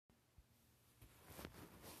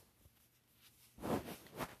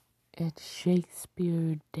at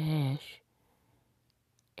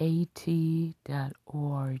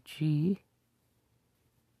shakespeare-at.org.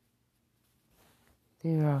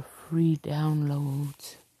 There are free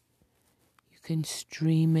downloads. You can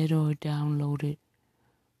stream it or download it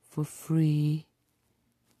for free.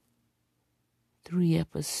 3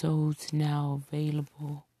 episodes now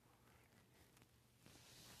available.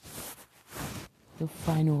 The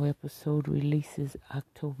final episode releases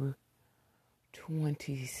October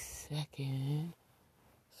 22nd.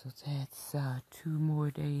 So that's 2 more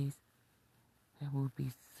days. That will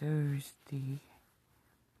be Thursday.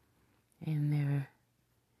 And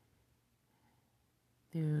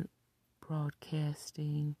they're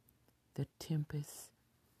broadcasting The Tempest.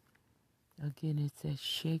 Again, it's at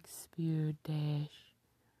Shakespeare-A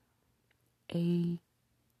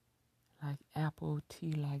like Apple,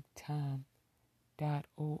 T like Tom,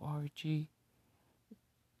 .org.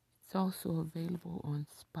 It's also available on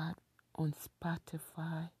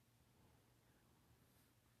Spotify.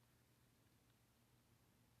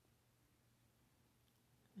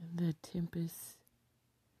 The Tempest,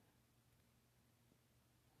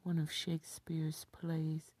 one of Shakespeare's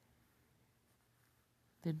plays.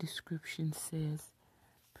 The description says,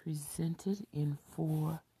 presented in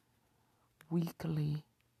 4 weekly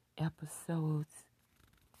episodes,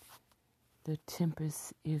 The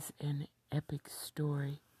Tempest is an epic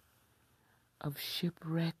story of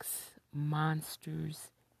shipwrecks,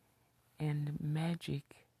 monsters, and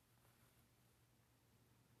magic,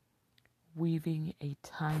 weaving a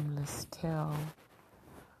timeless tale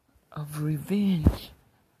of revenge,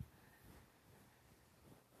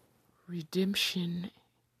 redemption,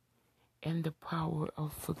 and the power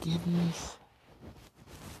of forgiveness.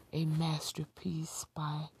 A masterpiece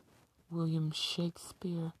by William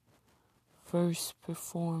Shakespeare, first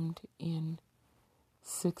performed in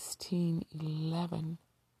 1611.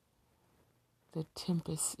 The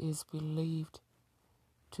Tempest is believed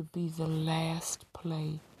to be the last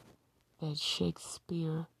play that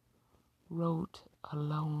Shakespeare wrote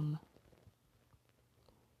alone.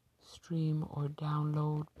 Stream or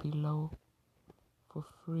download below for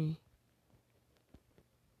free.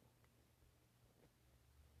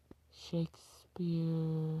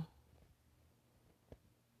 Shakespeare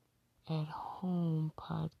at Home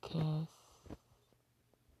podcast.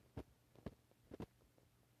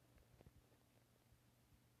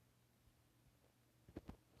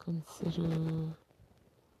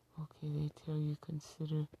 They tell you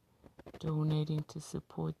consider donating to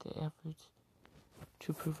support the efforts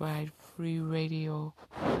to provide free radio.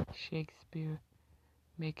 Shakespeare,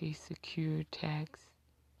 make a secure tax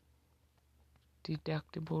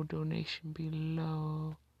deductible donation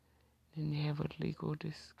below. Then they have a legal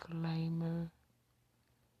disclaimer.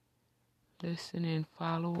 Listen and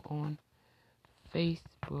follow on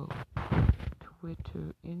Facebook,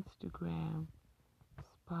 Twitter, Instagram,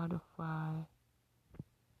 Spotify,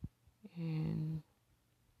 and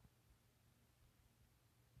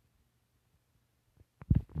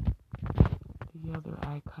the other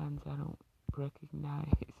icons I don't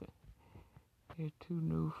recognize. They're too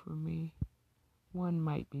new for me. One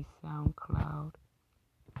might be SoundCloud,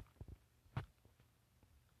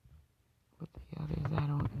 but the others I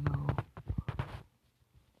don't know.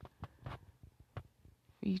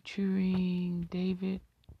 Featuring David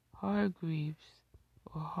Hargreaves,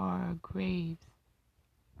 or Hargraves,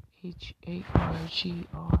 Hargreaves,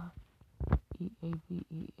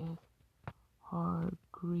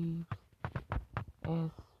 Hargreaves,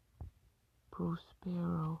 as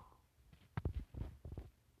Prospero.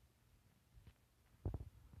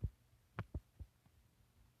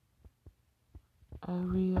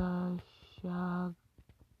 Aria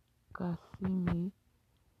Shagassimi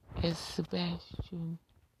as Sebastian.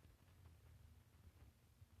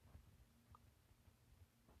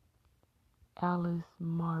 Alice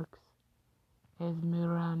Marks as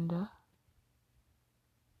Miranda.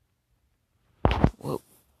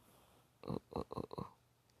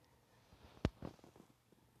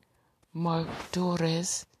 Mark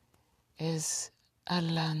Torres as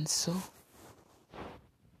Alonso.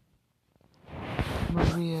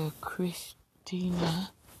 Maria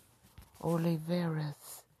Cristina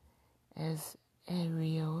Oliveras as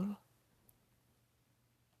Ariel.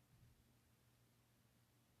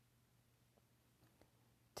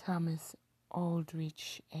 Thomas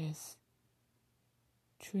Aldrich as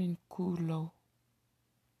Trinculo.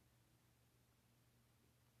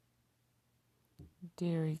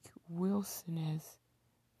 Derek Wilson as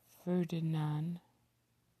Ferdinand.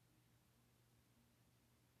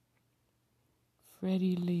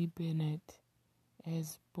 Freddie Lee Bennett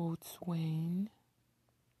as Boatswain.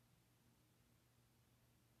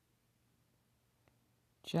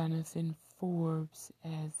 Jonathan Forbes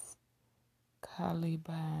as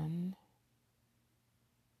Caliban,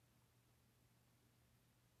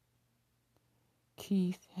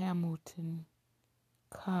 Keith Hamilton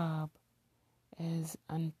Cobb as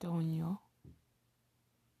Antonio,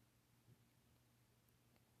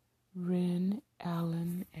 Ren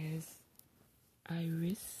Allen as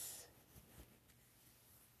Iris,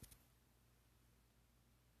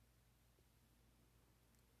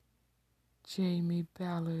 Jamie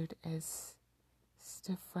Ballard as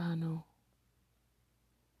Stefano,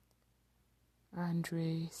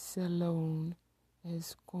 Andre Salone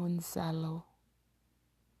as Gonzalo,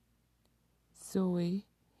 Zoe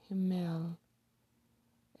Himmel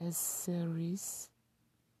as Ceres,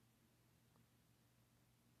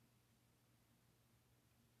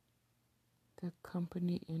 the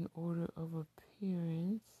company in order of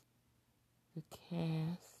appearance, the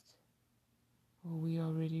cast, we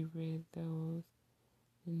already read those,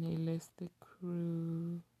 and they list the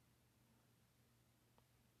crew,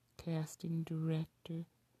 casting director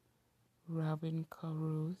Robin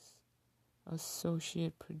Caruth,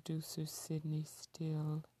 associate producer Sydney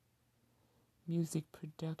Still, music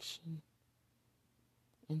production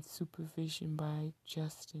and supervision by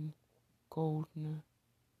Justin Goldner,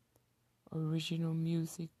 original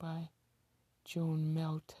music by Joan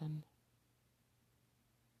Melton,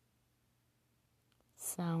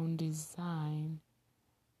 sound design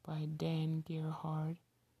by Dan Gerhardt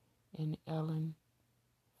and Ellen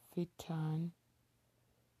Fitton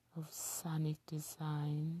of Sonic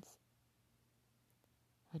Designs,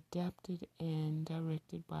 adapted and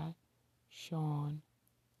directed by Sean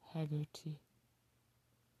Haggerty.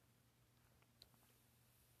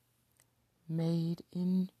 Made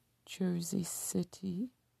in Jersey City.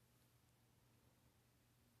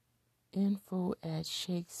 Info at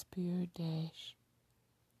shakespeare-at.org.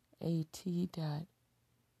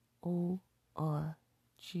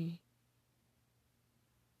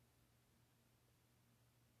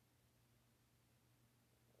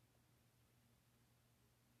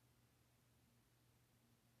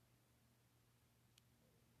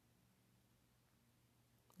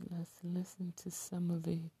 Let's listen to some of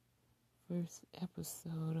the first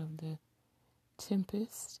episode of The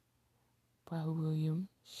Tempest by William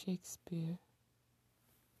Shakespeare.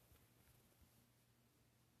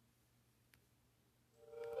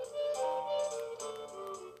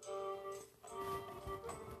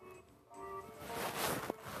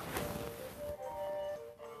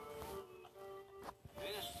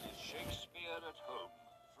 This is Shakespeare at Home,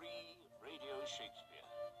 free radio Shakespeare.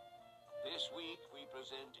 This week we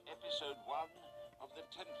present episode 1 of The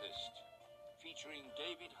Tempest, featuring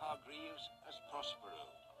David Hargreaves as Prospero.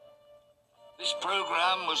 This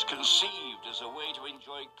program was conceived as a way to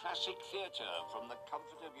enjoy classic theatre from the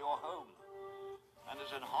comfort of your home, and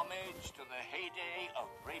as an homage to the heyday of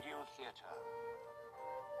radio theatre.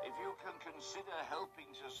 If you can consider helping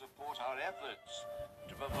to support our efforts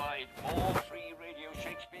to provide more free radio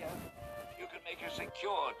Shakespeare, you can make a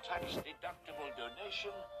secure tax-deductible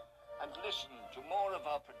donation and listen to more of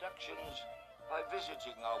our productions by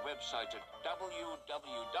visiting our website at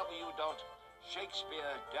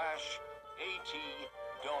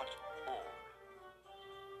www.shakespeare-at.org.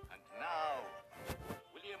 And now,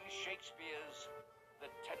 William Shakespeare's The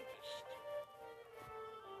Tempest.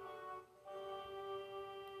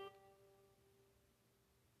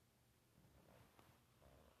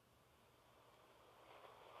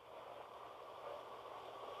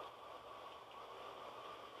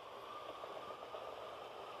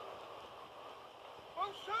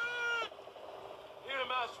 Here,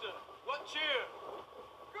 master. What cheer?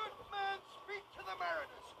 Good man, speak to the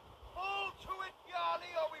mariners. All to it,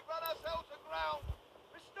 Yarley, or we run ourselves aground.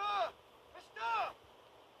 Mister! Mister!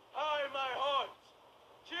 Aye, my heart.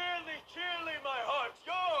 Cheerly, cheerly, my heart.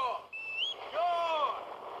 Yaw! Yaw!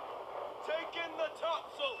 Take in the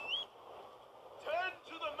topsail. Tend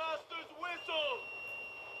to the master's whistle.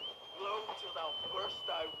 Blow till thou burst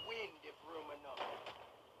thy wind, if room enough.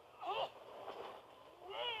 Oh!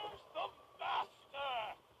 Where's the master?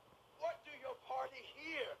 What do your party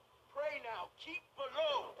here? Pray now, keep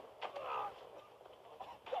below.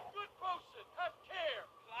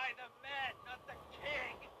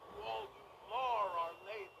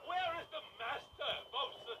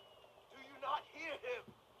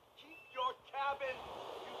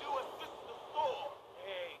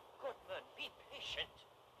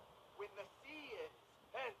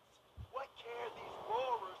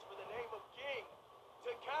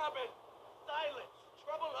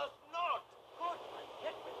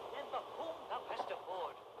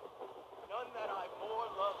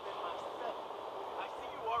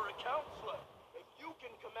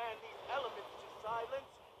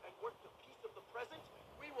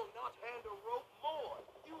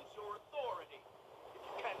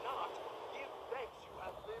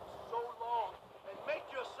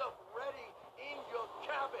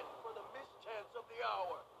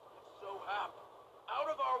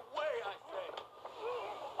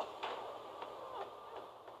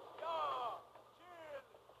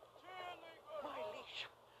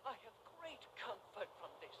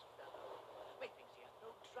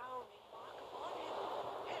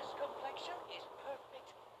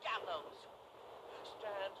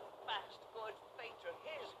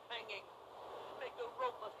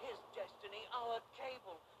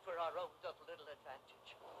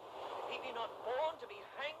 not born to be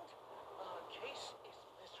hanged? Our case is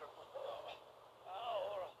miserable.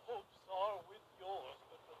 Our hopes are with yours,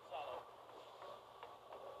 good Gonzalo.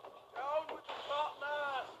 Down with the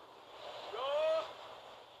topmast! Yaw!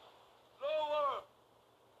 Lower!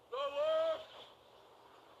 Lower!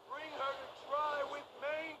 Bring her to try with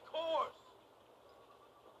main course!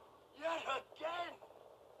 Yet again!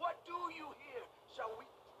 What do you here? Shall we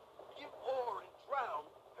give oar and drown?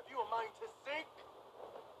 Have you a mind to sink?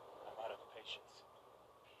 I'm out of patience.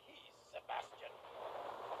 Peace, Sebastian.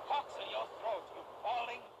 A pox in your throat, you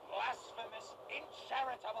bawling, blasphemous,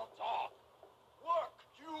 incharitable dog. Work,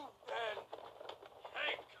 you then!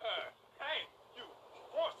 Hank her! Hank, you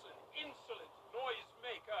whoreson, insolent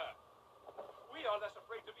noisemaker! We are less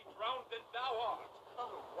afraid to be drowned than thou art.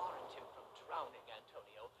 I'll warrant him from drowning,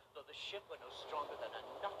 Antonio, though the ship were no stronger than a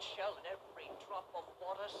nutshell and every drop of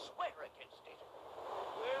water swear against it.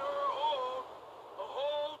 Lay her hold! A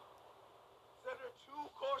hold! Set her 2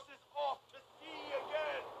 courses off to sea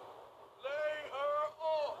again! Lay her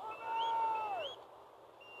off! Hold!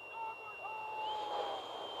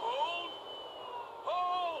 Hold!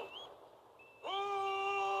 Hold!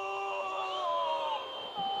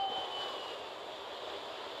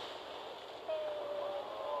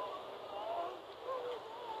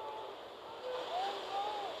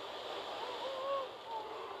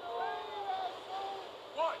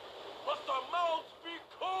 What? Must our mouths be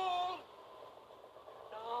cold?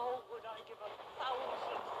 Now would I give 1,000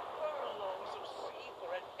 furlongs of sea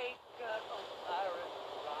for an acre of barren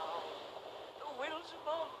ground. The will's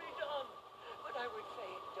above me done, but I would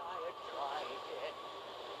fain die a dry death.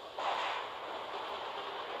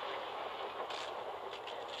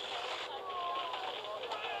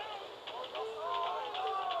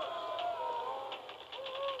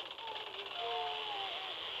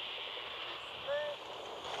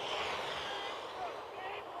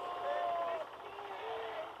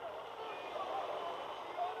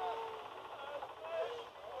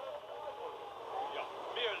 We are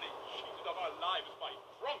merely cheated of our lives by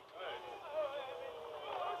drunkards.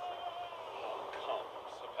 Come,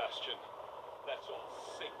 Sebastian. Let's all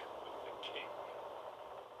sink with the king.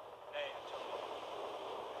 Nay, Antonio.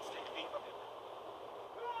 Let's take leave of him.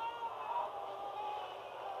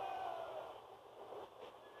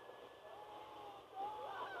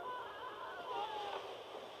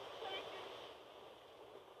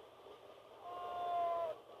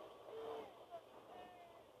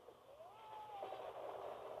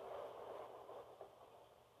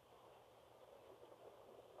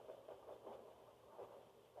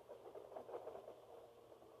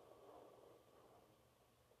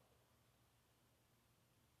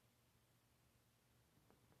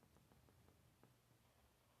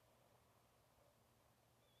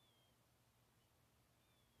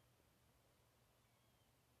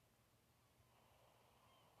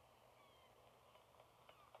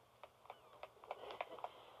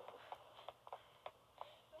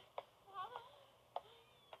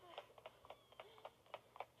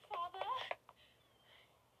 Father?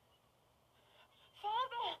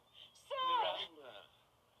 Father! Sir! Miranda,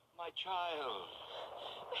 my child.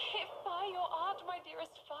 If by your art, my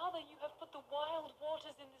dearest father, you have put the wild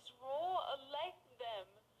waters in this roar, allay them.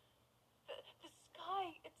 The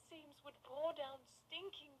sky, it seems, would pour down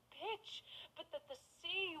stinking pitch, but that the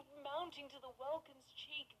sea, mounting to the welkin's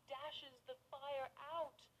cheek, dashes the fire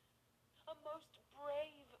out. A most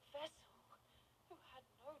brave vessel, who had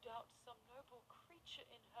no doubt some noble creature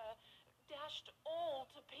in her, dashed all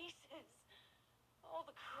to pieces. Oh,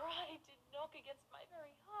 the cry did knock against my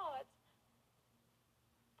very heart.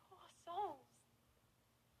 Poor souls,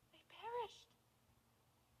 they perished.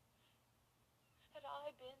 Had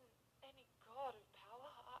I been any god of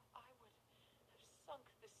power, I would have sunk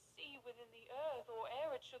the sea within the earth, or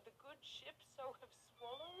ere it should the good ship so have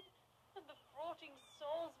swallowed, and the fraughting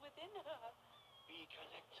souls within her. Be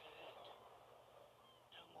collected.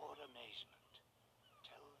 No more amazement.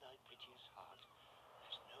 Tell thy piteous heart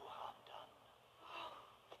there's no harm done.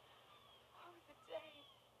 Oh, the day.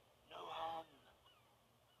 No harm.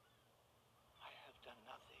 I have done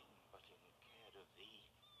nothing but in care of thee.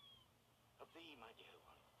 Of thee, my dear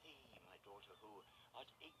one. Thee, my daughter, who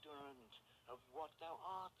art ignorant of what thou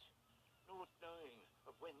art, not knowing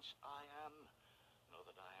of whence I am, nor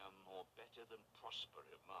that I am more better than Prospero,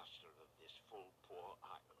 master of this full poor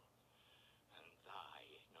isle, and thy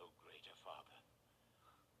no greater father.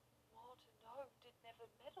 More to know did never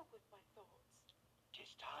meddle with my thoughts.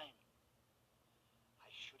 'Tis time. I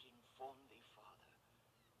should inform thee, father.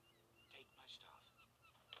 Take my staff, and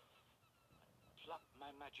pluck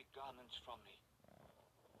my magic garments from me.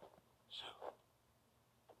 So.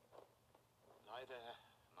 Lie there,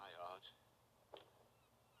 my art,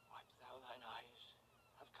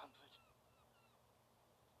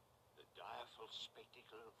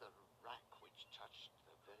 spectacle of the rack which touched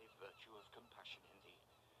the very virtue of compassion in thee.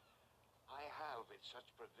 I have with such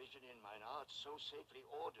provision in mine art so safely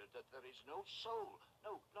ordered that there is no soul,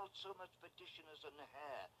 no, not so much petition as an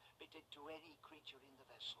hair, bitted to any creature in the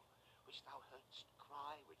vessel, which thou heardst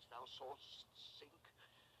cry, which thou saw'st sink.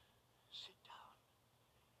 Sit down,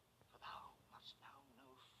 for thou must now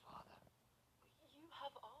know farther. You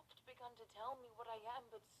have oft begun to tell me what I am,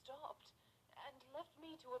 but stopped, and left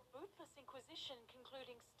me to a bootless inquisition,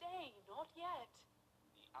 concluding, stay, not yet.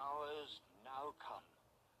 The hours now come.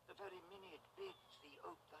 The very minute bids thee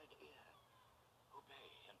ope thine ear.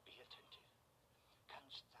 Obey and be attentive.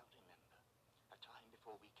 Canst thou remember a time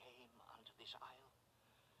before we came unto this isle?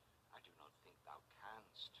 I do not think thou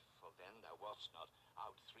canst, for then thou wast not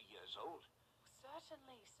out 3 years old.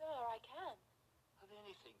 Certainly, sir, I can. Of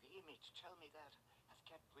anything the image, tell me that, hath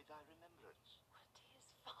kept with thy remembrance.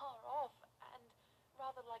 'Tis far off, and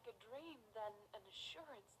rather like a dream than an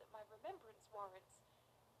assurance that my remembrance warrants.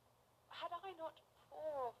 Had I not 4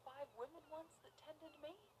 or 5 women once that tended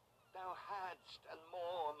me? Thou hadst, and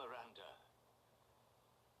more, Miranda.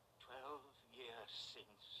 12 years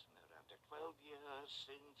since, Miranda, 12 years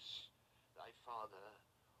since, thy father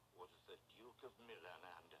was the Duke of Milan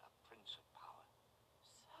and a prince of power.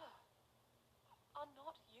 Sir, are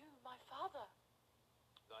not you my father?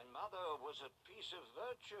 Thy mother was a piece of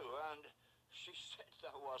virtue, and she said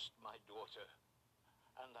thou wast my daughter.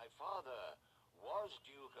 And thy father was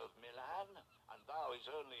Duke of Milan, and thou his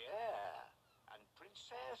only heir, and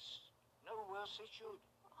princess, no worse issued.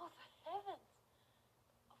 Oh, the heavens!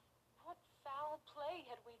 What foul play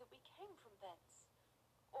had we that we came from thence?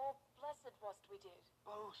 Or blessed was't we did?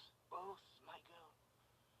 Both, my girl.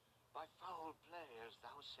 By foul play, as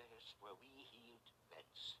thou sayest, were we healed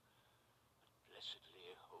thence, but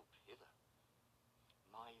blessedly hope hither.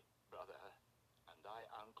 My brother and thy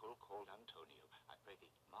uncle called Antonio, I pray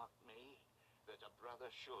thee, mark me, that a brother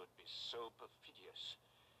should be so perfidious.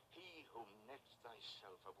 He whom next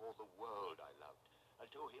thyself of all the world I loved, and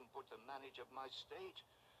to him put the manage of my state,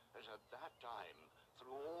 as at that time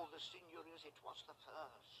through all the signories it was the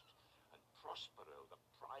first, and Prospero the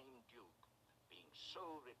prime duke, being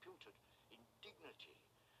so reputed in dignity,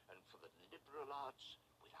 and for the liberal arts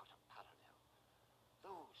without a parallel.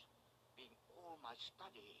 Those being all my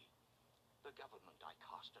study, the government I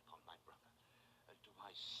cast upon my brother, and to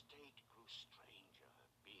my state grew stranger,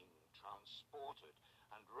 being transported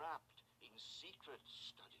and wrapped in secret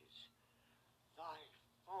studies. Thy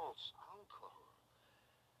false uncle.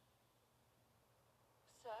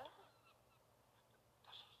 Sir?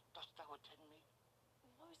 Dost thou attend me?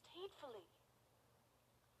 Most heedfully.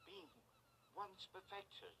 Being once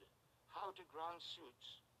perfected, how to grant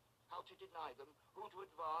suits, how to deny them, who to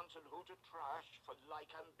advance and who to trash for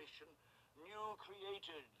like ambition, new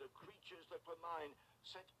created the creatures that were mine,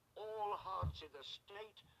 set all hearts in the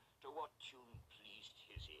state to what tune pleased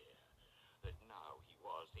his ear, that now he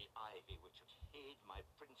was the ivy which had hid my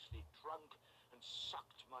princely trunk and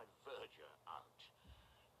sucked my verdure out.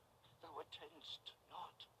 Thou attend'st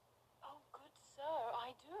not. Oh, good sir,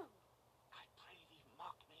 I do. I pray thee,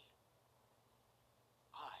 mark me.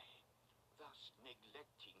 I, thus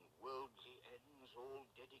neglecting worldly ends, all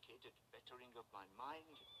dedicated bettering of my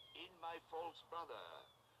mind, in my false brother,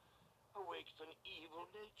 awaked an evil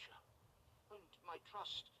nature, and my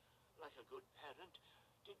trust, like a good parent,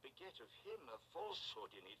 did beget of him a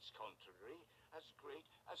falsehood in its contrary, as great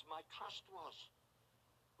as my trust was,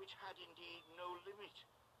 which had indeed no limit.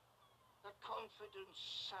 The confidence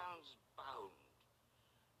sounds bound.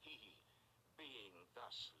 He, being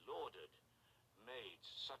thus lauded, made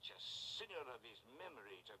such a sinner of his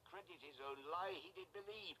memory to credit his own lie he did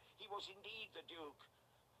believe he was indeed the Duke.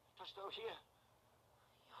 Dost thou hear?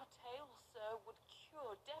 Your tale, sir, would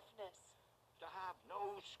cure deafness. To have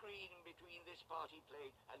no screen between this part he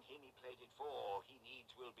played and him he played it for, he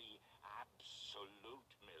needs will be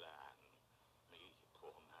absolute Milan. Me,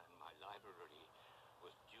 poor man, my library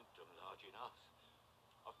was dukedom large enough.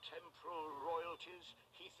 Of temporal royalties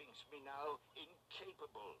he thinks me now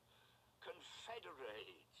incapable.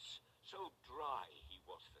 Confederates, so dry he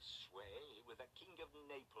was for sway, with the King of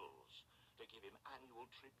Naples, to give him annual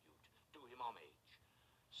tribute, do him homage,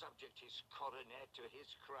 subject his coronet to his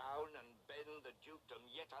crown, and bend the dukedom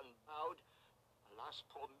yet unbowed. Alas,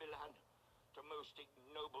 poor Milan, to most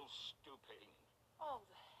ignoble stooping. Oh,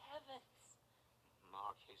 the heavens!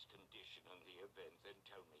 Mark his condition and the event, then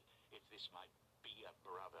tell me if this might be a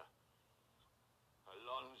brother.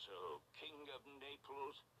 Alonso, King of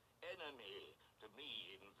Naples, enemy to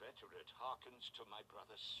me inveterate, hearkens to my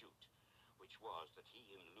brother's suit, which was that he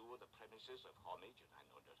in lieu of the premises of homage, and I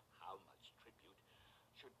know not how much tribute,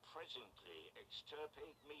 should presently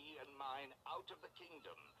extirpate me and mine out of the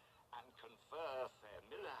kingdom and confer fair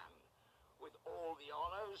Milan with all the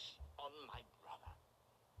honors on my brother.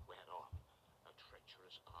 Whereon a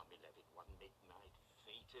treacherous army levied one midnight,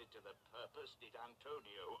 fated to the purpose, did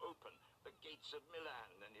Antonio open the gates of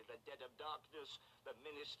Milan, and in the dead of darkness the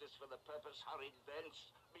ministers for the purpose hurried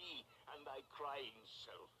thence, me and thy crying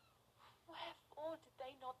self. Wherefore did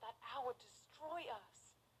they not that hour destroy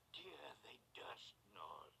us? Dear, they durst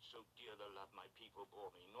not, so dear the love my people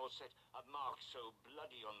bore me, nor set a mark so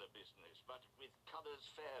bloody on the business, but with colours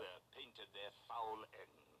fairer painted their foul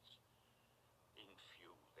ends. In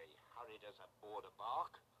few they hurried us aboard a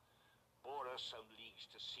bark, bore us some leagues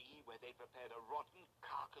to sea, where they prepared a rotten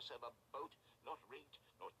carcass of a boat, not rigged,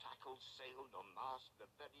 nor tackled, sail, nor mast,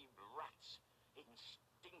 the very rats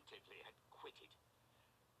instinctively had quitted.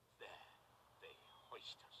 There they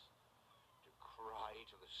hoist us, to cry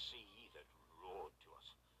to the sea that roared to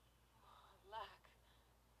us. Alack,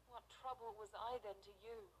 what trouble was I then to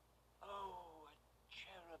you? Oh, a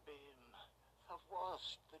cherubim, thou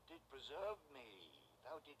wast that did preserve me.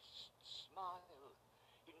 Thou didst smile,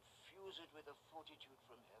 infused with a fortitude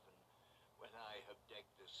from heaven, when I have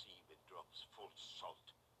decked the sea with drops full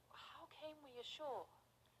salt. How came we ashore?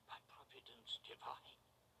 By providence divine.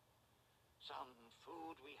 Some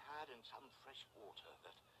food we had and some fresh water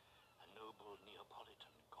that a noble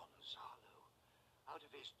Neapolitan Gonzalo, out of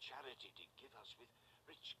his charity, did give us, with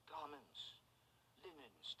rich garments, linen,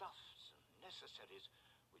 stuffs, and necessaries,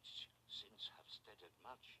 which since have steadied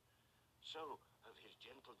much. So, of his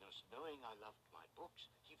gentleness, knowing I loved my books,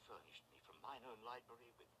 he furnished me from mine own library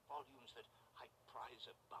with volumes that I prize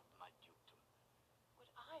above my dukedom. Would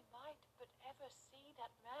I might but ever see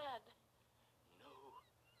that man! No,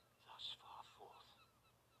 thus far forth.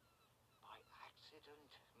 By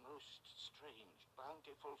accident, most strange,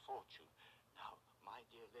 bountiful fortune, now, my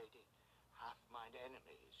dear lady, hath mine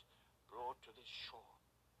enemies brought to this shore,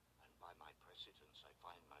 and by my precedence I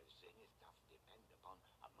find my zenith doth depend upon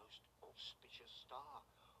a most auspicious star,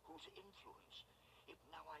 whose influence, if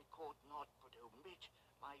now I court not but omit,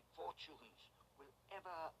 my fortunes will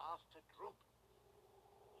ever after droop.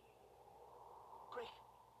 Quick!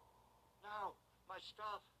 Now, my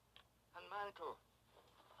staff and mantle.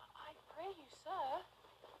 I pray you, sir.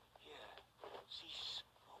 Here, cease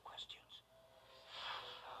all questions.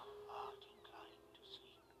 Thou art inclined to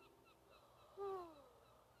sleep.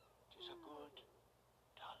 'Tis a good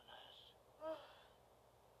dullness.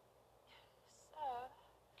 Sir.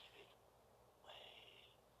 Give it way.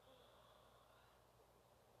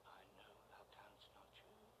 I know thou canst not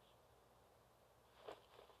choose.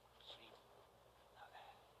 Sleep thou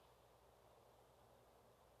there.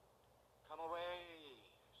 Come away,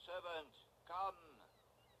 servant, come.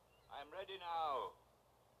 I am ready now.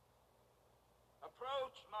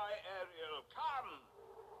 Approach, my Ariel, come!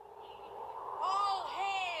 All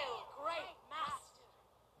hail, great master!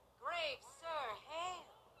 Grave sir, hail!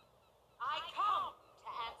 I come to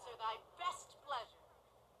answer thy best pleasure,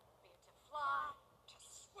 be it to fly, to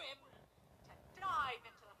swim, to dive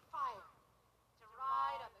into the fire, to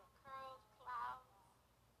ride on the curled clouds,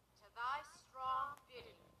 to thy strong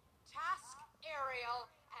bidding, task Ariel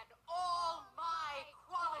and all my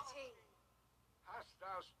quality. Hast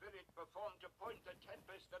thou, spirit, performed to point the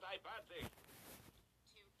tempest that I bade thee?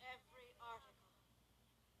 To every article.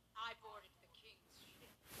 I boarded the king's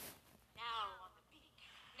ship. Now on the beak,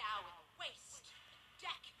 now in the waist,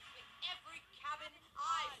 deck, in every cabin,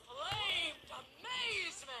 I flamed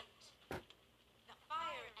amazement. The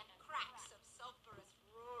fire and cracks of sulphurous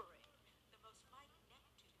roaring, the most mighty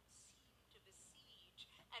Neptune seemed to besiege,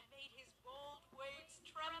 and made his bold waves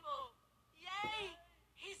tremble. Yea,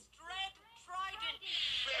 his dread trident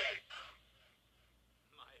shake.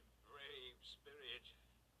 My brave spirit,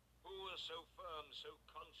 who was so firm, so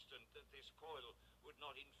constant, that this coil would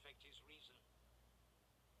not infect his reason?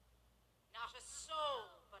 Not a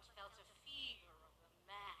soul but felt a fever of the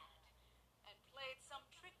mad, and played some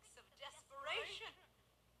tricks of desperation.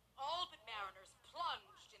 All but mariners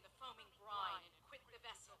plunged in the foaming brine and quit the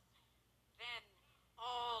vessel. Then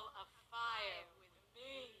all afire with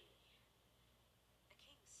me. The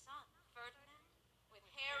king's son, Ferdinand, with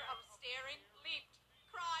hair upstaring, leaped,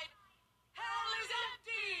 cried, "Hell is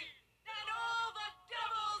empty, and all the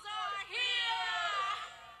devils are here!"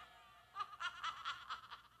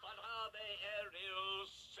 But are they, Ariel,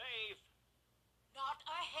 safe? Not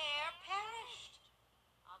a hair perished.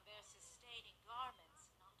 On their sustaining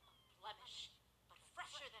garments, not a blemish, but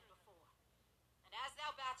fresher than before. And as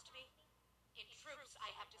thou badst me, in troops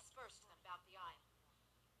I have dispersed them about the isle.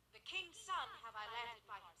 The king's son have I landed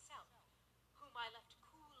by himself, whom I left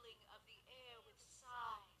cooling of the air with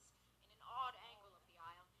sighs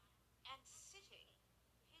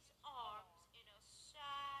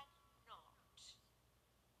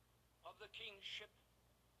the king's ship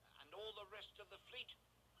and all the rest of the fleet?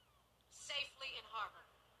 Safely in harbor.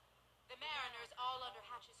 The mariners all under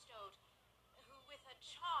hatches stowed, who with a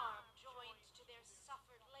charm joined to their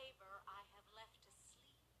suffered labor I have left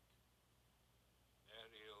asleep.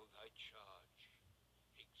 Ariel, thy charge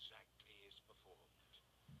exactly is performed.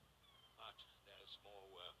 But there's more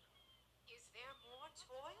work. Is there more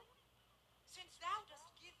toil? Since thou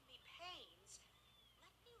dost give me pains,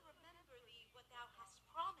 let me remember thee what thou hast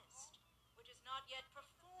promised, which is not yet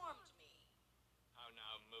performed me. How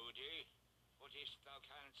now, Moody? What is't thou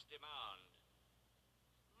canst demand?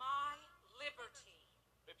 My liberty.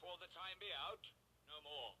 Before the time be out, no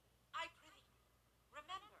more. I prithee,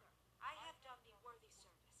 remember, I have done thee worthy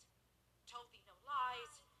service, told thee no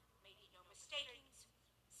lies, made thee no mistakings,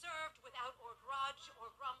 served without or grudge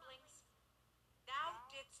or grumblings. Thou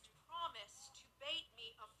didst promise to bait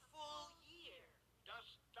me a full year.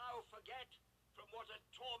 Dost thou forget from what a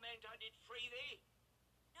torment I did free thee?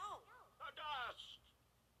 No, Thou dost,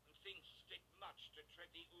 and think'st it much to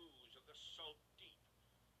tread the ooze of the salt deep,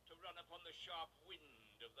 to run upon the sharp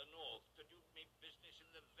wind of the north, to do me business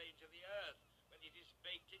in the veins of the earth, when it is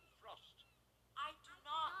baked in frost. I do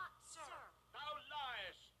not, sir. Thou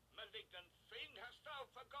liest, malignant fiend. Hast thou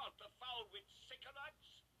forgot the foul-wit Sycorax,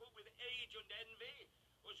 who with age and envy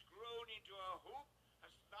was grown into a hoop?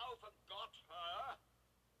 Hast thou forgot her?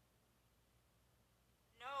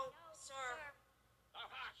 No, sir. Thou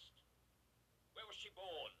hast. Where was she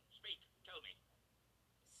born? Speak, tell me.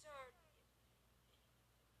 Sir,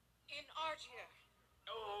 in Argier.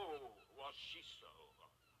 Oh, was she so?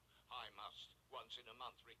 I must once in a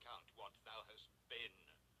month recount what thou hast been,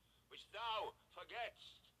 which thou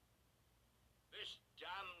forgetst. This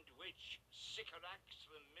damned witch, Sycorax,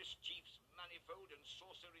 the mischiefs manifold and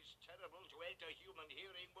sorceries terrible to enter human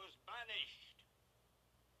hearing, was banished.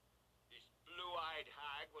 This blue-eyed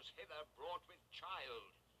hag was hither brought with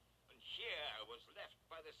child, and here was left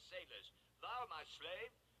by the sailors. Thou, my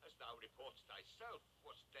slave, as thou reportst thyself,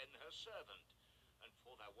 wast then her servant, and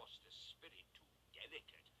for thou wast a spirit too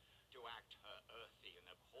delicate to act her earthy and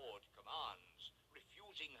abhorred commands,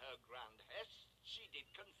 refusing her grand hests, she did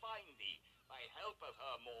confine thee by help of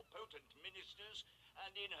her more potent ministers,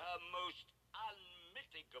 and in her most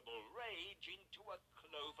unmitigable rage into a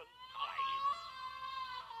cloven pine.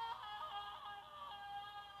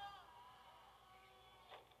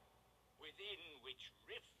 Within which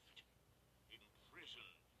rift,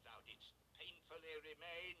 imprisoned, thou didst painfully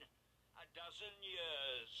remain a dozen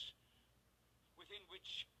years, within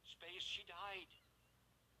which space she died,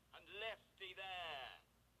 and left thee there,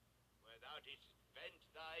 where thou didst vent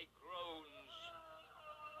thy groans,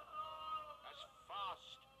 as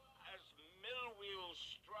fast as mill-wheels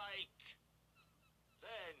strike.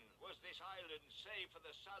 Then was this island save for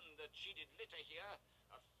the sun that she did litter here,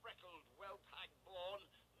 a freckled whelp hag born,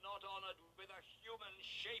 not honored with a human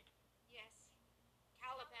shape. Yes,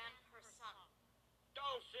 Caliban, her son.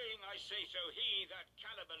 Dolcing, I say so, he, that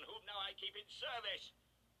Caliban, whom now I keep in service.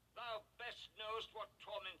 Thou best knowest what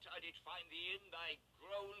torment I did find thee in. Thy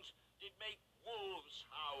groans did make wolves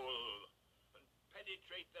howl, and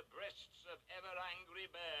penetrate the breasts of ever-angry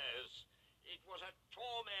bears. It was a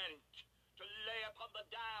torment to lay upon the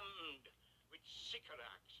damned, which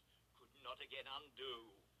Sycorax could not again undo.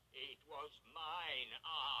 It was mine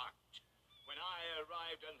art, when I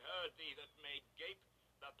arrived and heard thee, that made gape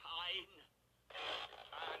the pine,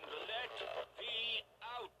 and let thee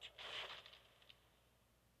out.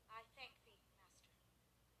 I thank thee, master.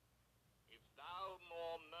 If thou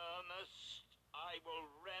more murmurest, I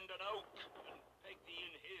will rend an oak, and peg thee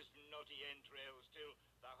in his knotty entrails, till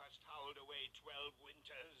thou hast howled away 12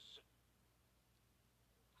 winters.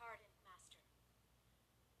 Pardon, master.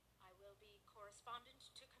 I will be correspondent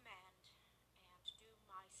to command, and do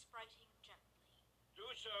my spriting gently. Do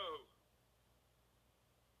so.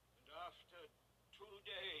 And after 2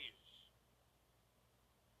 days,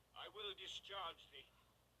 I will discharge thee.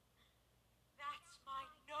 That's my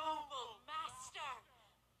noble master!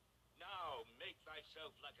 Now make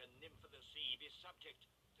thyself like a nymph of the sea, be subject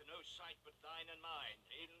to no sight but thine and mine,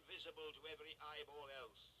 invisible to every eyeball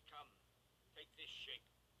else. Come, take this shape.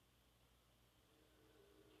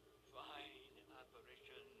 Fine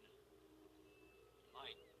apparition,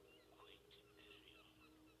 my quaint Ariel.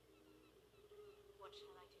 What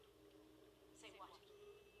shall I do? Say what?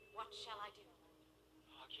 What shall I do?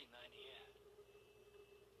 Hark in thine ear.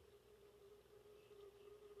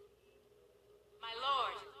 My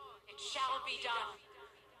lord, it shall be done.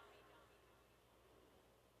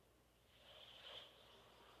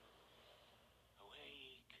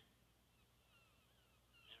 Awake,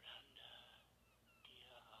 Miranda,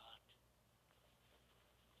 dear heart.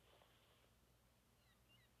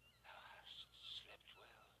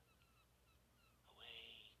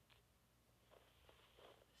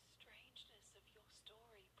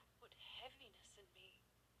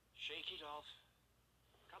 Shake it off.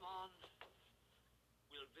 Come on.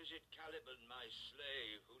 We'll visit Caliban, my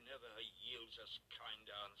slave, who never yields us kind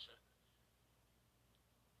answer.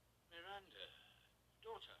 Miranda,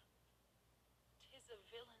 daughter. 'Tis a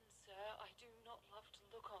villain, sir, I do not love to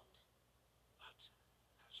look on. But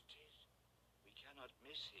as 'tis, we cannot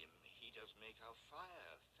miss him. He does make our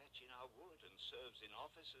fire, fetch in our wood, and serves in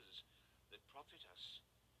offices that profit us.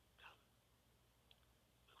 Come,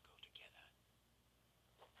 we'll go together.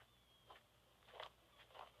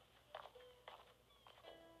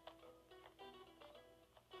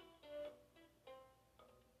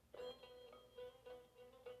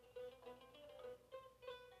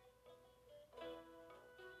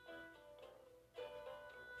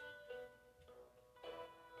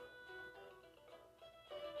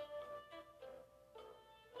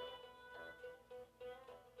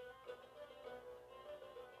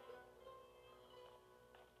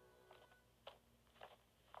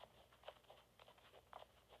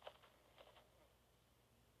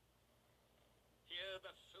 Hear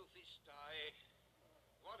the filthy sty.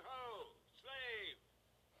 What ho, slave!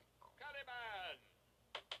 Caliban!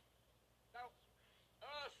 Thou,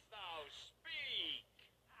 earth thou, speak!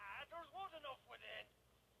 There's water enough within.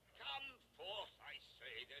 Come forth, I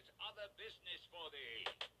say, there's other business for thee.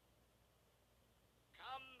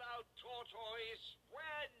 Come, thou tortoise,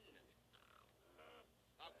 when?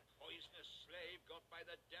 A poisonous slave got by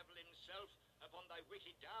the devil himself upon thy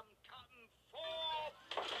wicked dam, come forth!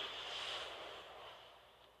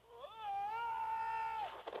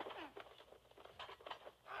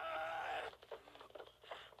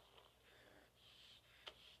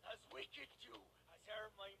 As wicked you as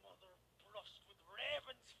ere my mother brushed with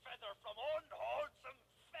raven's feather from unwholesome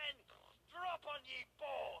fen, drop on ye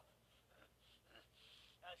both.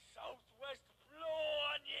 A southwest blow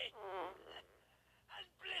on ye, and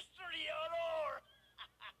blister ye all o'er.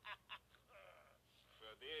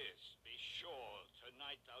 For this, be sure,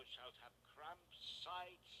 tonight thou shalt have cramps,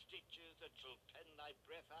 side stitches that shall pen thy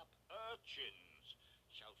breath up. Urchins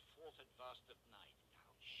shall forth at vast of night.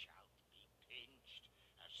 Thou shalt be pinched,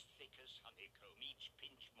 as thick as honeycomb, each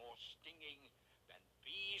pinch more stinging than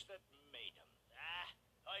bees that made 'em.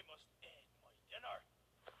 I must eat my dinner.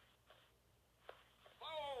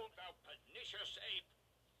 Bold, thou pernicious ape!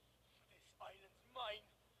 This island's mine,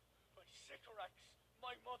 by Sycorax,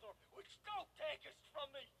 my mother, which thou takest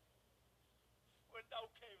from me. When thou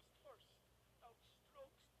camest first, thou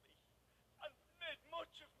strokest me, and made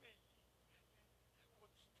much of me.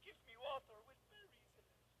 Wouldst give me water with berries in it,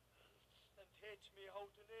 and teach me how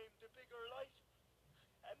to live.